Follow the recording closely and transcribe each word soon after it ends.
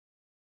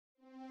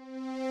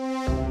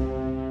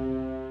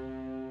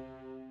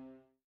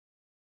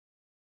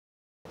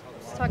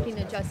talking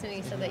to Justin,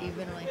 he said that you've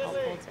been really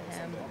helpful to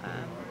him.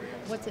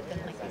 What's it been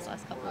like these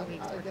last couple of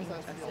weeks working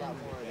with Justin?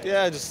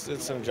 Yeah, just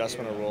it's an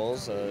adjustment of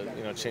roles,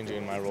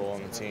 changing my role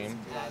on the team.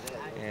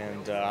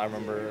 And I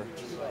remember,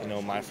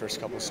 my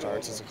first couple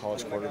starts as a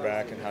college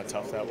quarterback and how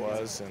tough that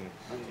was. And,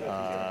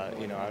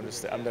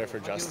 I'm there for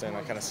Justin.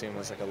 I kind of see him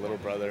as like a little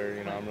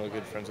brother. I'm really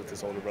good friends with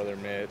his older brother,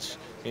 Mitch.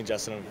 Me and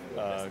Justin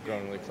have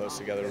grown really close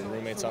together. We're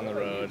roommates on the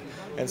road.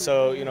 And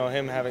so,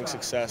 him having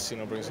success,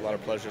 brings a lot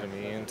of pleasure to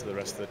me and to the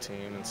rest of the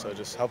team. And so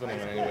just helping him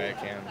in any way I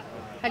can.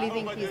 How do you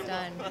think he's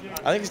done?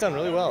 I think he's done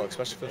really well,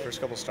 especially for the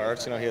first couple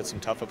starts. He had some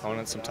tough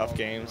opponents, some tough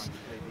games.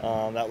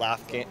 That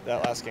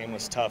last game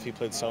was tough. He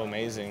played so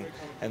amazing,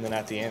 and then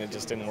at the end it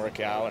just didn't work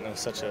out, and it was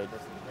such a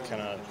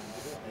kind of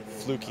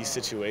fluky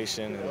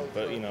situation.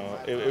 But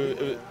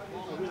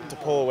to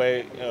pull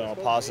away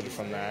positive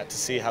from that, to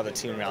see how the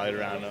team rallied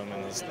around him,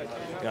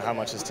 and how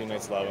much his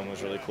teammates love him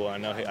was really cool. I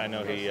know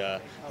he'll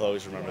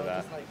always remember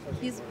that.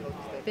 He's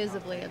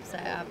visibly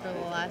upset after the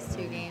last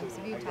two games.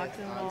 Have you talked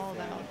to him at all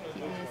about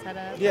keeping his head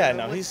up? Yeah,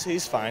 no,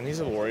 he's fine. He's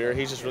a warrior.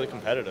 He's just really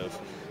competitive.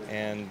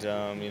 And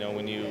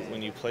when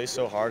you play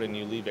so hard and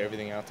you leave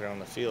everything out there on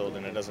the field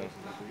and it doesn't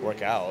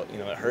work out,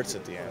 it hurts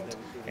at the end.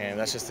 And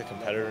that's just the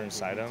competitor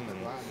inside him.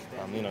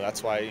 And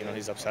that's why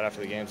he's upset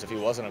after the games. If he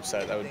wasn't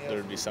upset, there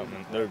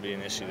would be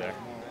an issue there.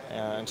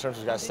 In terms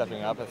of guys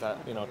stepping up, I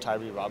thought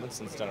Tyree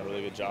Robinson's done a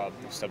really good job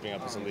of stepping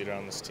up as a leader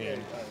on this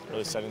team,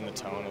 really setting the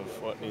tone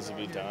of what needs to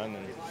be done.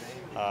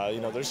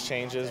 And there's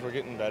changes. We're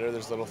getting better.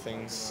 There's little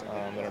things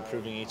that are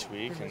improving each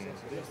week, and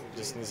it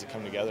just needs to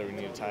come together. We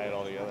need to tie it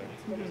all together.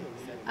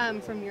 Mm-hmm.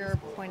 From your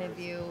point of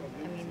view,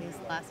 these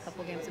last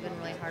couple games have been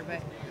really hard,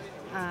 but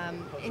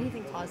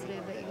anything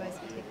positive that you guys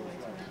can take away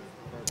from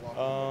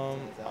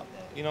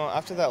it?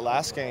 After that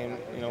last game,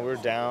 we were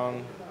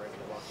down.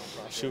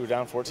 We were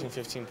down 14,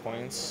 15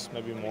 points,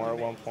 maybe more at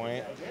one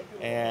point.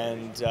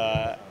 And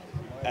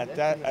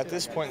at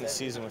this point in the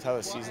season, with how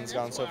the season's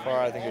gone so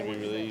far, I think it would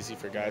be really easy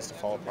for guys to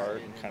fall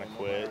apart and kind of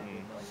quit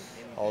and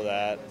all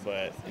that.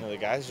 But the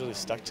guys really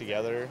stuck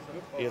together.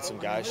 We had some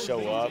guys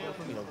show up,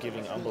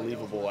 giving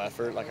unbelievable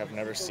effort like I've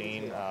never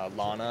seen.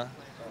 Lana,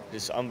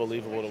 just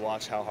unbelievable to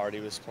watch how hard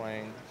he was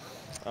playing.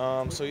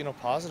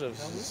 Positives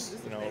is,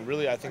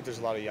 really I think there's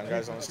a lot of young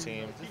guys on this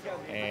team,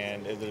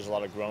 and there's a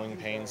lot of growing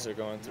pains they're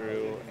going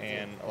through,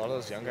 and a lot of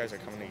those young guys are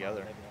coming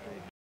together.